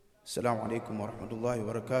السلام عليكم ورحمة الله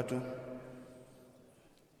وبركاته.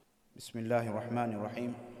 بسم الله الرحمن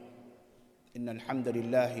الرحيم. إن الحمد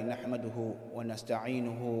لله نحمده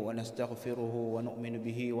ونستعينه ونستغفره ونؤمن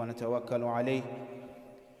به ونتوكل عليه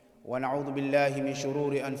ونعوذ بالله من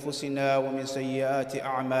شرور أنفسنا ومن سيئات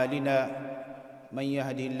أعمالنا. من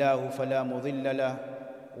يهدي الله فلا مضل له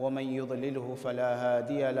ومن يضلله فلا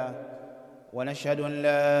هادي له، ونشهد أن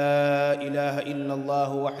لا إله إلا الله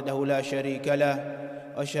وحده لا شريك له،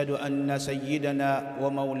 أشهد أن سيدنا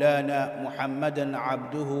ومولانا محمدًا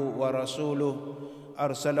عبده ورسوله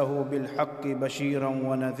أرسله بالحق بشيرًا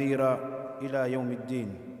ونذيرًا إلى يوم الدين.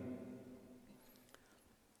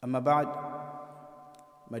 أما بعد,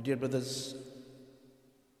 my dear brothers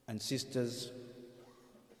and sisters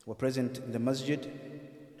who are present in the masjid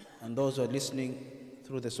and those who are listening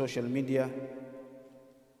through the social media,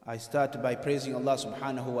 I start by praising Allah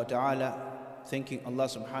subhanahu wa ta'ala, thanking Allah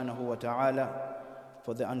subhanahu wa ta'ala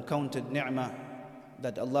for the uncounted ni'mah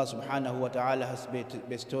that Allah subhanahu wa ta'ala has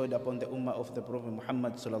bestowed upon the ummah of the Prophet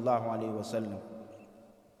Muhammad sallallahu alayhi wa sallam.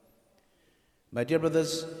 My dear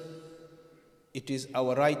brothers, it is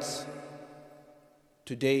our right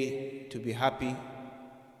today to be happy,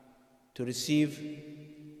 to receive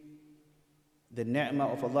the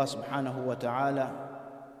ni'mah of Allah subhanahu wa ta'ala,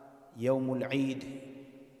 Yawmul Eid,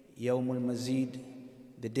 Yawmul Mazid,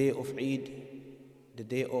 the day of Eid, the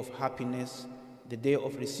day of happiness, the day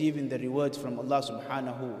of receiving the rewards from Allah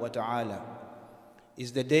subhanahu wa ta'ala,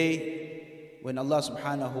 is the day when Allah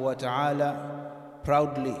subhanahu wa ta'ala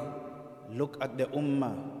proudly look at the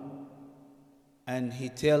ummah and He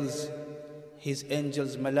tells His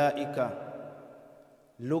angels, Malaika,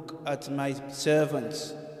 look at my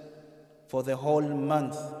servants for the whole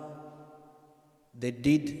month. They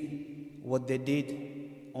did what they did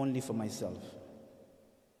only for myself.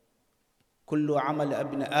 كل عمل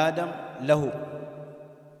ابن آدم له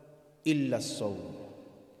إلا الصوم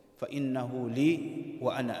فإنه لي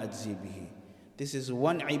وأنا أجزي به. This is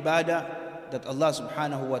one ibadah that Allah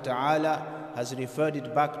subhanahu wa ta'ala has referred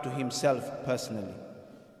it back to Himself personally.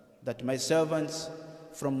 That my servants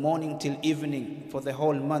from morning till evening for the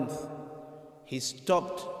whole month, He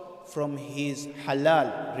stopped from His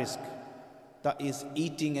halal risk, that is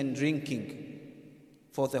eating and drinking,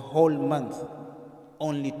 for the whole month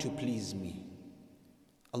only to please me.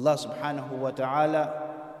 Allah subhanahu wa ta'ala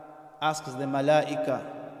asks the malaika,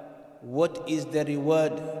 what is the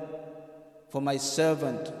reward for my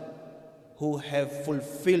servant who have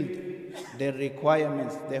fulfilled their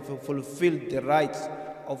requirements, they have fulfilled the rights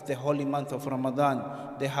of the holy month of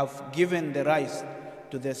Ramadan, they have given the rights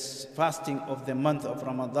to the fasting of the month of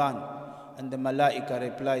Ramadan? And the malaika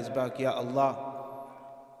replies back, Ya Allah,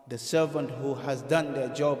 the servant who has done their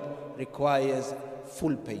job requires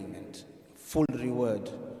full payment, full reward,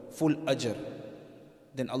 full ajr.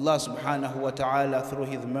 Then Allah subhanahu wa ta'ala through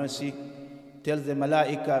His mercy tells the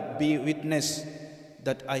malaika, be witness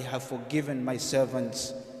that I have forgiven my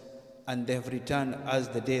servants and they have returned as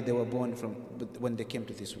the day they were born from when they came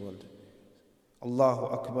to this world. Allahu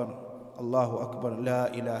Akbar, Allahu Akbar, La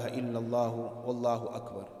ilaha illallah, Wallahu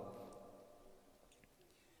Akbar.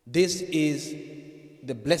 This is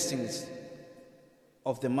the blessings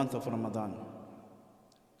of the month of Ramadan.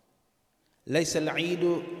 ليس العيد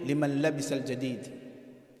لمن لبس الجديد.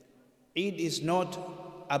 Eid is not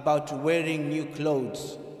about wearing new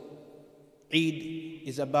clothes. Eid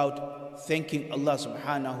is about thanking Allah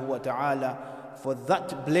subhanahu wa ta'ala for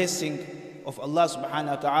that blessing of Allah subhanahu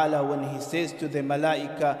wa ta'ala when He says to the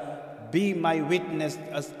malaika, be my witness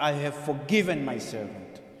as I have forgiven my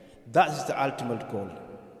servant. That is the ultimate goal.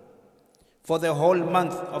 For the whole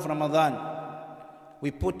month of Ramadan,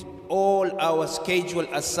 we put all our schedule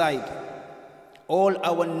aside, all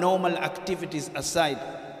our normal activities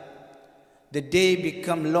aside. The day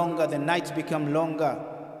become longer, the nights become longer.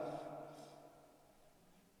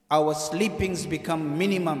 Our sleepings become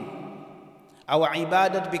minimum. Our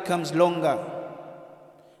ibadat becomes longer.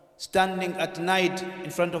 Standing at night in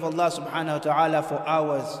front of Allah subhanahu wa ta'ala for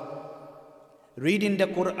hours. Reading the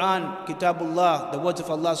Quran, Kitabullah, the words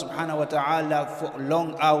of Allah subhanahu wa ta'ala for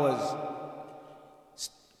long hours.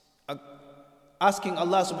 Asking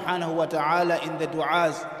Allah subhanahu wa ta'ala in the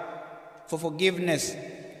du'as for forgiveness,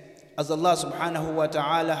 as Allah subhanahu wa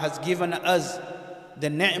ta'ala has given us the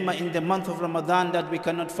ni'mah in the month of Ramadan that we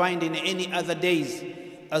cannot find in any other days,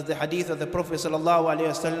 as the hadith of the Prophet sallallahu alaihi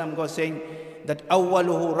wasallam goes saying that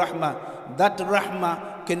awwaluhu rahmah, that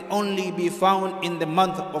rahmah can only be found in the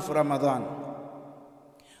month of Ramadan.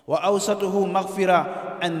 Wa awsatuhu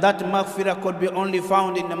maghfirah, and that maghfirah could be only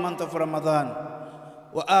found in the month of Ramadan.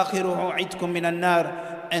 Wa akhiruhu itkum minan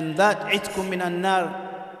nar, and that itkum minan nar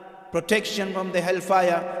protection from the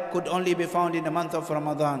hellfire could only be found in the month of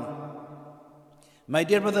Ramadan. My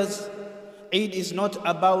dear brothers, Eid is not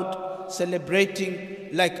about celebrating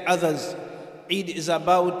like others. Eid is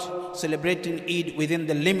about celebrating Eid within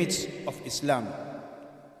the limits of Islam.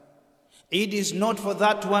 Eid is not for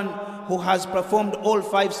that one who has performed all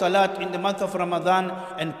 5 salat in the month of Ramadan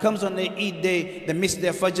and comes on the Eid day, they miss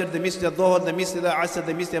their Fajr, they miss their Dhuhr, they miss their Asr,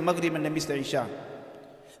 they miss their Maghrib, and they miss their Isha.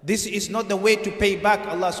 This is not the way to pay back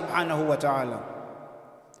Allah subhanahu wa ta'ala.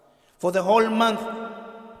 For the whole month,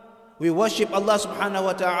 we worship Allah subhanahu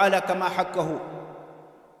wa ta'ala kama hakkahu.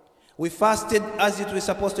 We fasted as it was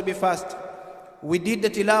supposed to be fast. We did the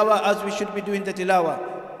tilawah as we should be doing the tilawah.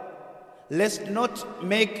 Let's not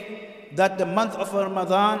make that the month of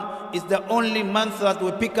Ramadan is the only month that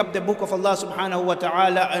we pick up the book of Allah subhanahu wa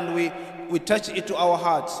ta'ala and we touch it to our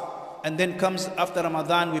hearts. And then comes after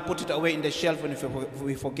Ramadan, we put it away in the shelf and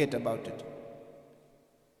we forget about it.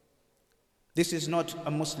 This is not a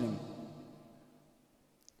Muslim.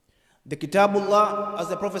 The Kitabullah, as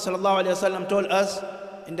the Prophet sallallahu alaihi wasallam told us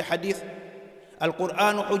in the hadith,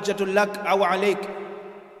 Al-Qur'anu hujjatul lak aw alayk.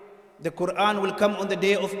 The Quran will come on the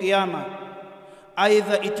day of Qiyamah.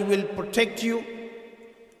 Either it will protect you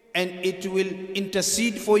and it will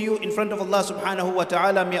intercede for you in front of Allah subhanahu wa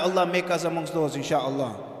ta'ala. May Allah make us amongst those,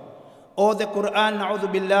 inshaAllah. Or the Quran,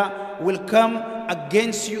 na'udhu billah, will come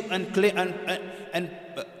against you and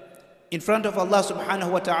in front of Allah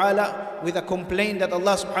subhanahu wa ta'ala with a complaint that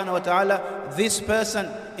Allah subhanahu wa ta'ala, this person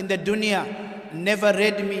in the dunya never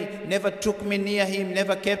read me, never took me near him,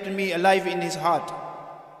 never kept me alive in his heart.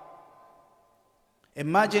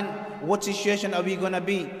 Imagine what situation are we going to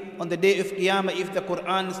be on the day of Qiyamah if the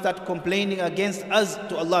Quran start complaining against us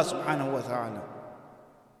to Allah subhanahu wa ta'ala.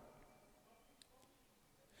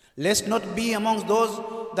 Let's not be amongst those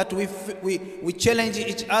that we challenge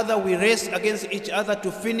each other, we race against each other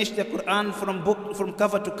to finish the Quran from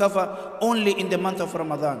cover to cover only in the month of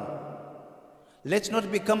Ramadan. Let's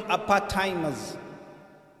not become part-timers.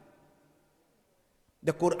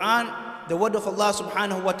 The Quran, the word of Allah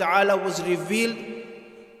subhanahu wa ta'ala, was revealed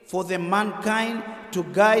for the mankind to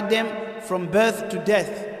guide them from birth to death.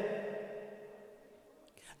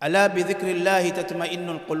 Ala bi dhikrillahi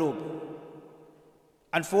tatma'innul qulub.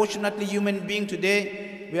 Unfortunately, human being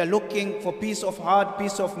today, we are looking for peace of heart,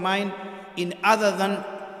 peace of mind in other than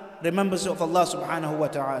remembrance of Allah subhanahu wa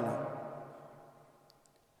ta'ala.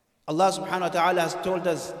 Allah subhanahu wa ta'ala has told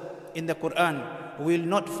us in the Quran, we will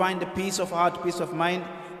not find a peace of heart, peace of mind,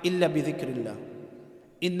 illa bi dhikrillah.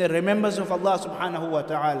 In the remembrance of Allah subhanahu wa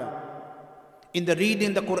ta'ala, in the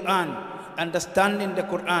reading the Quran, understanding the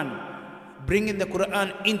Quran, bringing the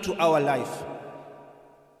Quran into our life.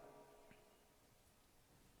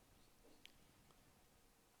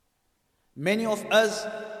 Many of us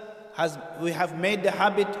we have made the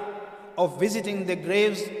habit of visiting the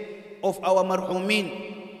graves of our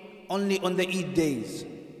marhumin only on the Eid days.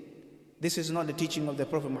 This is not the teaching of the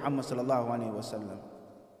Prophet Muhammad sallallahu alaihi wasallam.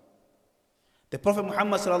 The Prophet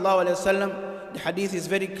Muhammad sallallahu alaihi wasallam, the hadith is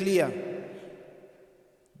very clear.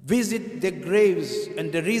 Visit the graves,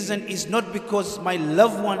 and the reason is not because my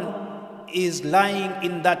loved one is lying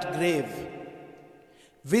in that grave.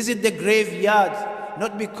 Visit the graveyard,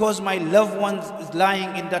 not because my loved one is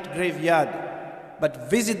lying in that graveyard, but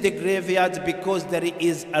visit the graveyards because there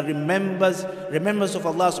is a remembrance of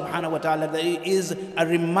Allah subhanahu wa ta'ala. There is a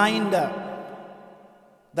reminder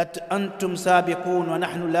that antum sabiqun wa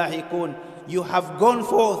nahnu lahiqun. You have gone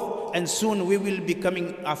forth and soon we will be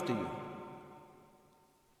coming after you.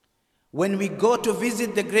 When we go to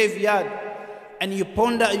visit the graveyard and you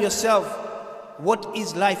ponder yourself, what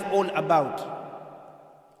is life all about?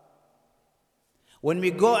 When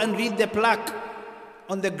we go and read the plaque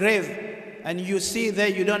on the grave and you see there,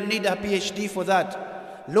 you don't need a PhD for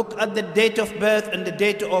that. Look at the date of birth and the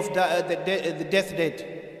date of the death date.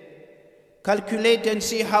 Calculate and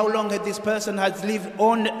see how long this person has lived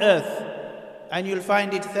on the earth. And you'll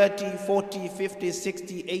find it 30, 40, 50,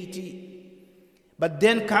 60, 80. But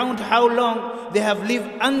then count how long they have lived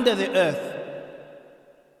under the earth.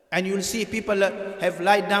 And you'll see people have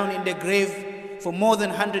lied down in the grave for more than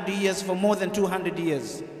 100 years, for more than 200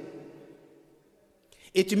 years.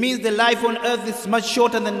 It means the life on earth is much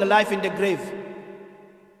shorter than the life in the grave.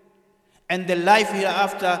 And the life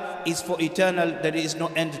hereafter is for eternal, there is no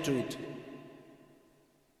end to it.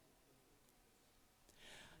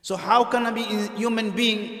 So how can I be a human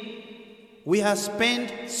being? We have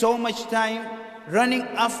spent so much time running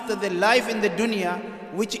after the life in the dunya,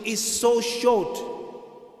 which is so short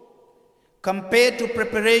compared to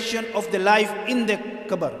preparation of the life in the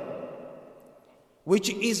qabr, which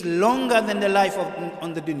is longer than the life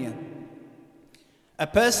on the dunya. A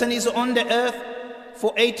person is on the earth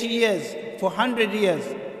for 80 years, for 100 years,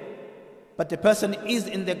 but the person is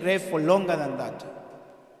in the grave for longer than that.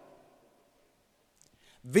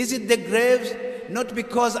 Visit the graves not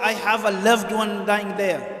because I have a loved one dying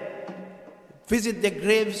there. Visit the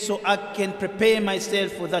graves so I can prepare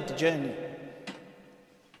myself for that journey.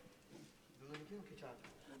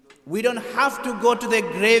 We don't have to go to the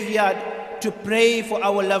graveyard to pray for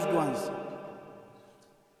our loved ones.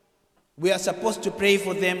 We are supposed to pray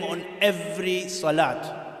for them on every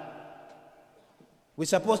salat. We're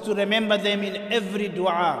supposed to remember them in every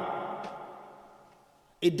dua.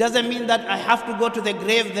 It doesn't mean that I have to go to the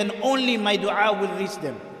grave, then only my dua will reach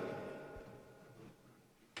them.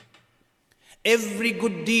 Every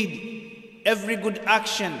good deed, every good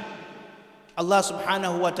action, Allah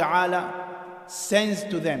subhanahu wa ta'ala sends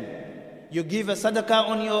to them. You give a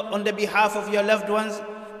sadaqah on the behalf of your loved ones,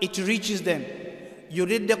 it reaches them. You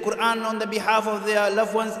read the Quran on the behalf of their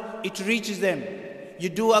loved ones, it reaches them. You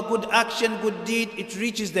do a good action, good deed, it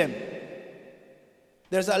reaches them.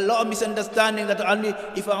 There's a lot of misunderstanding that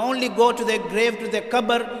if I only go to the grave, to the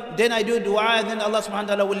qabr, then I do dua, and then Allah subhanahu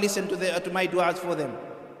wa ta'ala will listen to my du'as for them.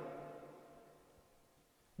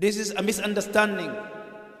 This is a misunderstanding.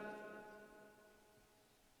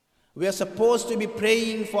 We are supposed to be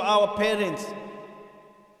praying for our parents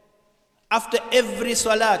after every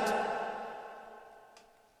salat.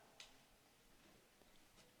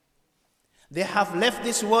 They have left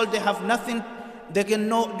this world, they have nothing, they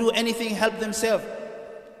cannot do anything, help themselves.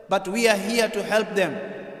 But we are here to help them.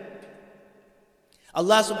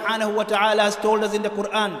 Allah subhanahu wa ta'ala has told us in the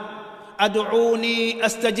Quran, Adu'uni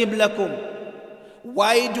astajib lakum.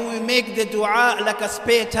 Why do we make the dua like a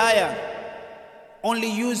spare tire?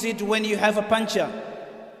 Only use it when you have a puncture.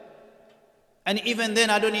 And even then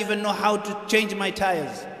I don't even know how to change my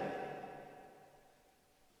tires.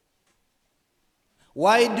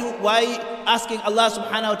 Why asking Allah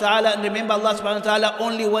subhanahu wa ta'ala and remember Allah subhanahu wa ta'ala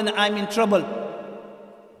only when I'm in trouble?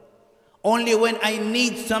 Only when I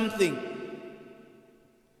need something.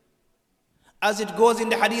 As it goes in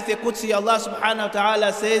the Hadith Qudsi, Allah subhanahu wa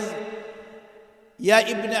ta'ala says, Ya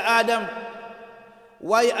Ibn Adam,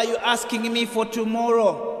 why are you asking me for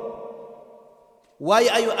tomorrow? Why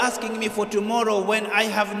are you asking me for tomorrow when I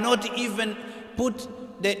have not even put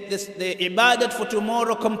the ibadat for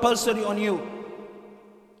tomorrow compulsory on you?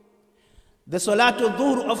 The Salatul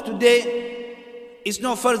Dhuhr of today is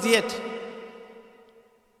not farz yet.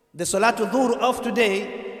 The Salatul Dhuhr of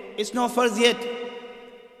today is not farz yet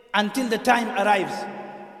until the time arrives.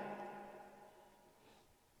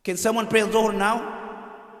 Can someone pray Dhuhr now?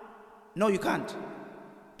 No, you can't.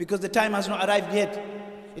 Because the time has not arrived yet.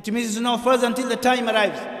 It means it's not farz until the time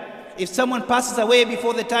arrives. If someone passes away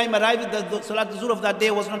before the time arrives, the Salatul Dhuhr of that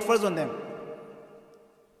day was not farz on them.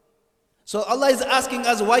 So Allah is asking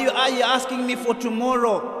us, why are you asking me for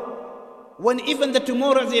tomorrow? When even the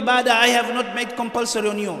tomorrow's ibadah I have not made compulsory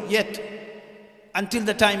on you yet, until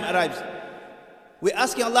the time arrives. We're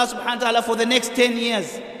asking Allah subhanahu wa ta'ala for the next 10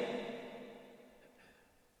 years.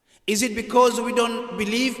 Is it because we don't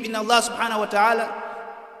believe in Allah subhanahu wa ta'ala?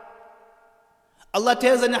 Allah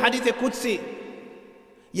tells in the Hadith Qudsi,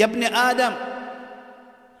 Ya Ibn Adam,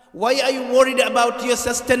 why are you worried about your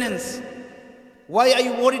sustenance? Why are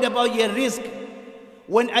you worried about your risk?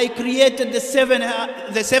 When I created the seven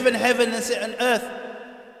heavens and earth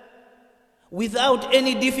without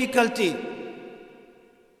any difficulty,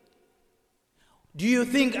 do you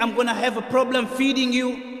think I'm going to have a problem feeding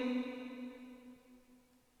you?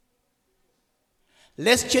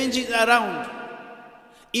 Let's change it around.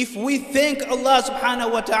 If we thank Allah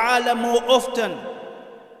subhanahu wa ta'ala more often,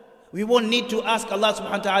 we won't need to ask Allah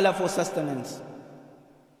subhanahu wa ta'ala for sustenance.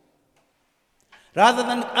 Rather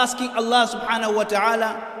than asking Allah subhanahu wa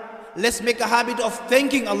ta'ala, let's make a habit of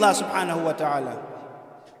thanking Allah subhanahu wa ta'ala.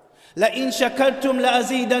 لَإِن شَكَرْتُمْ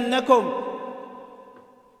لَأَزِيدَنَّكُمْ.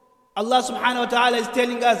 Allah subhanahu wa ta'ala is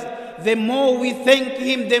telling us, the more we thank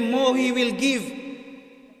Him, the more He will give.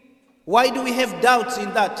 Why do we have doubts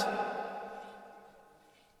in that?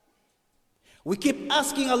 We keep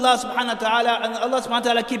asking Allah subhanahu wa ta'ala, and Allah subhanahu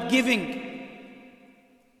wa ta'ala keep giving.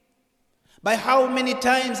 By how many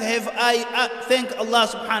times have I thanked Allah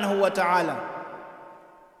subhanahu wa ta'ala?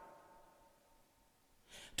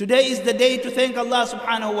 Today is the day to thank Allah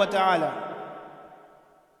subhanahu wa ta'ala.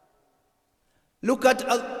 Look at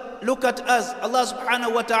us, Allah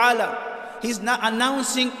subhanahu wa ta'ala. He's now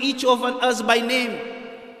announcing each of us by name.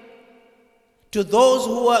 To those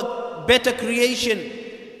who are better creation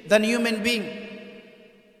than human being,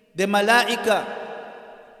 the malaika,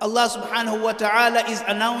 Allah subhanahu wa ta'ala is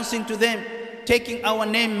announcing to them, taking our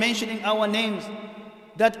name, mentioning our names.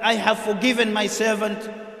 that I have forgiven my servant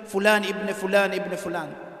Fulan ibn Fulan ibn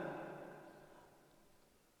Fulan.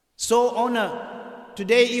 So honor.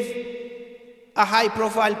 Today if a high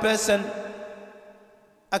profile person,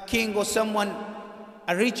 a king or someone,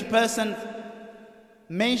 a rich person,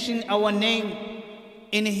 mention our name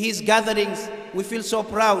in his gatherings, we feel so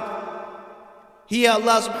proud. Here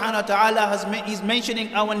Allah subhanahu wa ta'ala is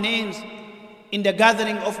mentioning our names in the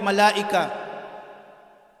gathering of malaika.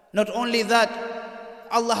 Not only that,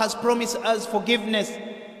 Allah has promised us forgiveness.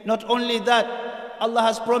 Not only that, Allah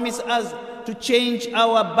has promised us to change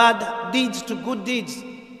our bad deeds to good deeds,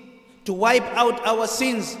 to wipe out our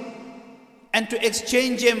sins, and to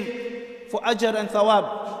exchange them for ajr and thawab.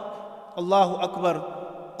 Allahu Akbar,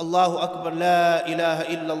 Allahu Akbar, la ilaha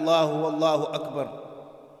illallah, wallahu Akbar.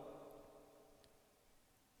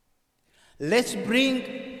 Let's bring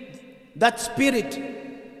that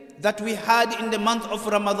spirit that we had in the month of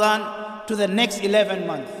Ramadan to the next 11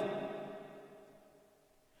 months.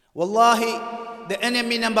 Wallahi, the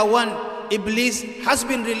enemy number one, Iblis, has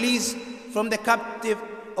been released from the captive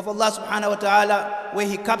of Allah subhanahu wa ta'ala, where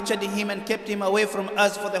he captured him and kept him away from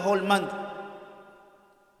us for the whole month.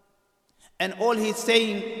 And all he's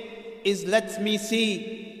saying is, let me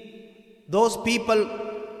see those people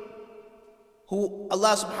who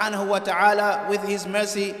Allah subhanahu wa ta'ala with his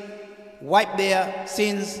mercy wipe their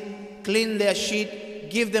sins, clean their sheet,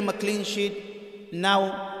 give them a clean sheet.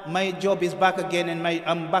 Now my job is back again, and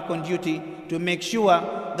I'm back on duty to make sure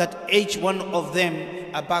that each one of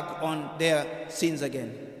them are back on their sins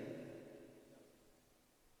again.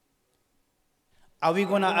 Are we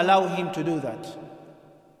going to allow him to do that?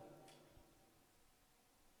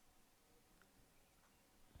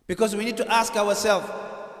 Because we need to ask ourselves,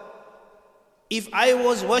 if I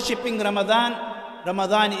was worshipping Ramadan,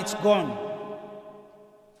 Ramadan it's gone.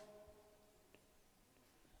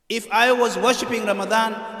 If I was worshipping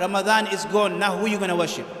Ramadan, Ramadan is gone. Now who are you going to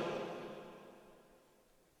worship?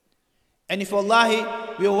 And if wallahi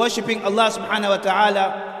we are worshipping Allah subhanahu wa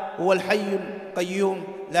ta'ala, huwa al-hayyul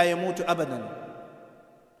qayyum la yamutu abadan.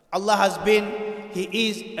 Allah has been, He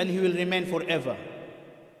is, and He will remain forever.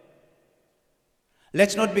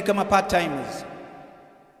 Let's not become a part-timers.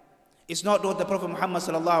 It's not what the Prophet Muhammad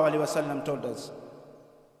sallallahu alaihi wasallam told us.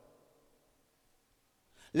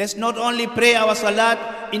 Let's not only pray our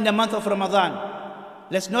salat in the month of Ramadan.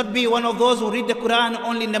 Let's not be one of those who read the Quran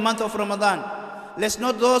only in the month of Ramadan. Let's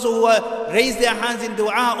not those who raise their hands in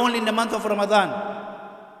dua only in the month of Ramadan.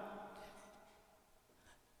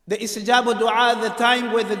 The istijab dua, the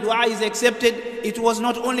time where the dua is accepted, it was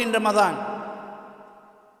not only in Ramadan.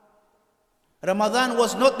 Ramadan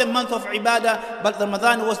was not the month of ibadah, but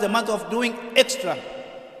Ramadan was the month of doing extra.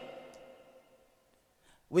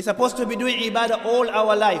 We're supposed to be doing ibadah all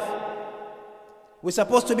our life. We're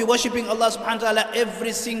supposed to be worshipping Allah subhanahu wa ta'ala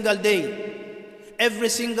every single day, every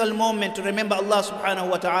single moment, to remember Allah subhanahu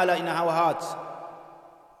wa ta'ala in our hearts.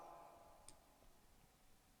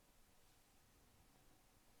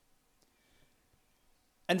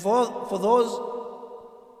 And for those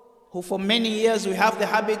who for many years we have the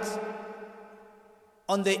habit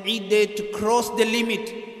on the Eid day to cross the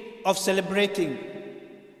limit of celebrating.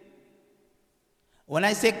 When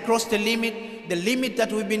I say cross the limit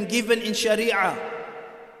that we've been given in Sharia,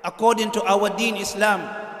 according to our deen Islam.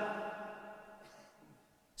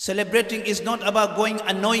 Celebrating is not about going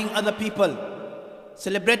annoying other people.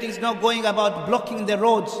 Celebrating is not going about blocking the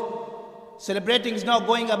roads. Celebrating is not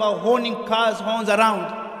going about horning cars' horns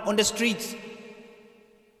around on the streets.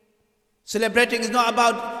 Celebrating is not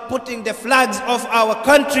about putting the flags of our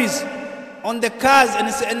countries on the cars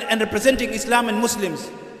and representing Islam and Muslims.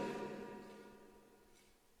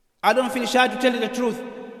 I don't feel shy to tell you the truth.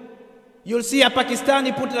 You'll see a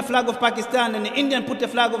Pakistani put the flag of Pakistan, and an Indian put the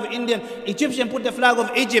flag of Indian, Egyptian put the flag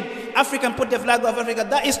of Egypt, African put the flag of Africa.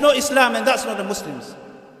 That is not Islam, and that's not the Muslims.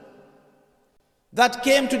 That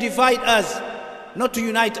came to divide us, not to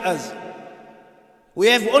unite us. We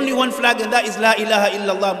have only one flag, and that is La ilaha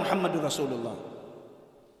illallah Muhammadur Rasulullah.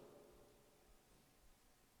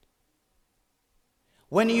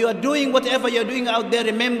 When you are doing whatever you're doing out there,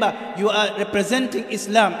 remember you are representing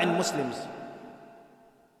Islam and Muslims.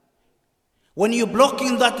 When you're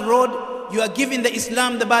blocking that road, you are giving the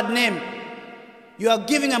Islam the bad name. You are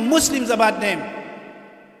giving a Muslims a bad name.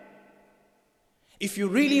 If you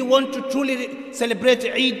really want to truly celebrate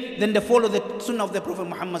Eid, then follow the Sunnah of the Prophet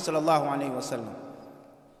Muhammad sallallahu alaihi wasallam.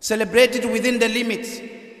 Celebrate it within the limits.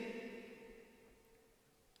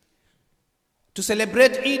 To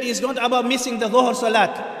celebrate Eid is not about missing the Dhuhr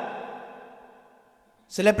Salat.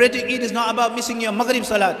 Celebrating Eid is not about missing your Maghrib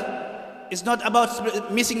Salat. It's not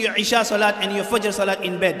about missing your Isha Salat and your Fajr Salat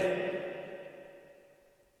in bed.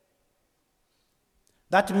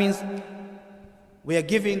 That means we are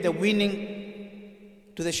giving the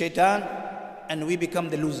winning to the shaitan and we become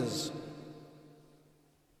the losers.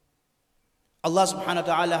 Allah subhanahu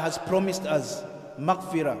wa ta'ala has promised us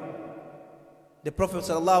maghfirah. The Prophet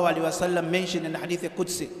sallallahu alaihi wasallam mentioned in the Hadith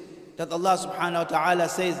al-Qudsi that Allah subhanahu wa ta'ala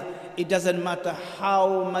says, it doesn't matter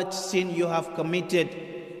how much sin you have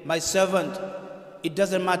committed, my servant, it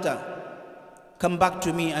doesn't matter. Come back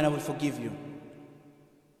to me and I will forgive you.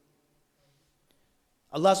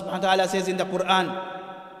 Allah subhanahu wa ta'ala says in the Quran,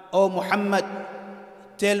 O Muhammad,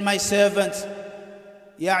 tell my servants,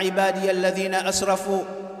 Ya ibadiya alladhina asrafu,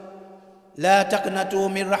 la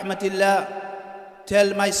taqnatu min rahmatillah.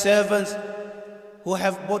 Tell my servants who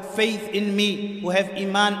have brought faith in me, who have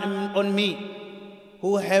iman on me,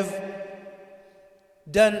 who have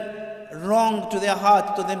done wrong to their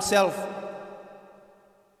heart, to themselves.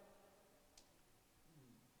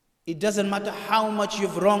 It doesn't matter how much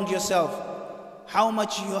you've wronged yourself, how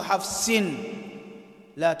much you have sinned.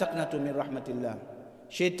 La taqnatu min rahmatillah.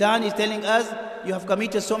 Shaitan is telling us, you have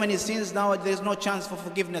committed so many sins, now there is no chance for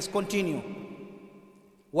forgiveness. Continue.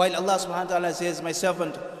 While Allah subhanahu wa ta'ala says, my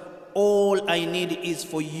servant, all I need is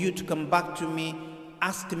for you to come back to me,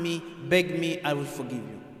 ask me, beg me, I will forgive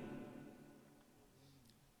you.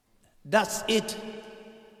 That's it.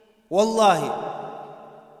 Wallahi.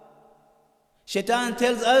 Shaitan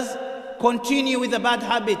tells us, continue with the bad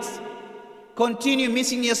habits. Continue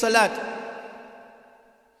missing your salat.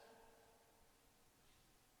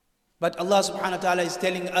 But Allah subhanahu wa ta'ala is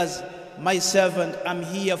telling us, my servant, I'm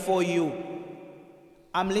here for you.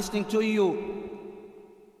 I'm listening to you.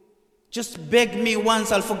 Just beg me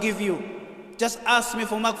once, I'll forgive you. Just ask me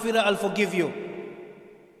for maghfirah, I'll forgive you.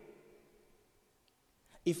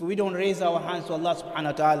 If we don't raise our hands to Allah subhanahu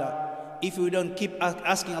wa ta'ala, if we don't keep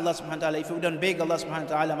asking Allah subhanahu wa ta'ala, if we don't beg Allah subhanahu wa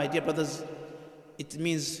ta'ala, my dear brothers, it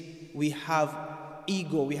means we have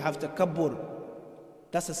ego, we have takabbur.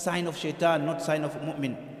 That's a sign of shaitan, not sign of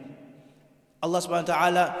mu'min. Allah subhanahu wa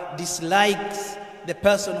ta'ala dislikes the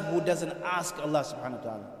person who doesn't ask Allah subhanahu wa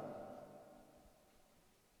ta'ala.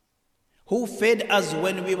 Who fed us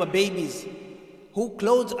when we were babies? Who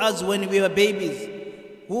clothed us when we were babies?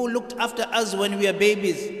 Who looked after us when we were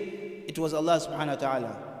babies? It was Allah subhanahu wa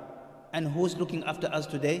ta'ala. And who's looking after us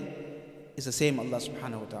today? It's the same Allah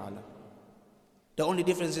subhanahu wa ta'ala. The only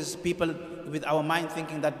difference is people with our mind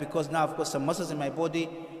thinking that because now I've got some muscles in my body,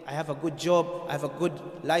 I have a good job, I have a good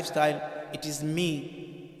lifestyle, it is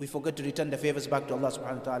me. We forget to return the favors back to Allah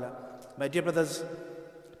subhanahu wa ta'ala. My dear brothers,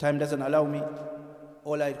 time doesn't allow me.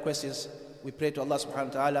 All I request is we pray to Allah subhanahu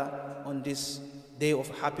wa ta'ala on this day of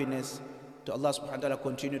happiness. To Allah subhanahu wa ta'ala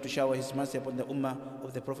continue to shower His mercy upon the ummah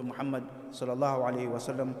of the Prophet Muhammad sallallahu alayhi wa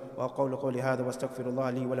sallam. Wa qawlu qawli hadha wa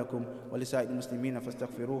astaghfirullah li wa lakum wa li sa'il muslimina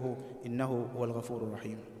fastaghfiruhu innahu huwal ghafurur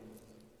rahim.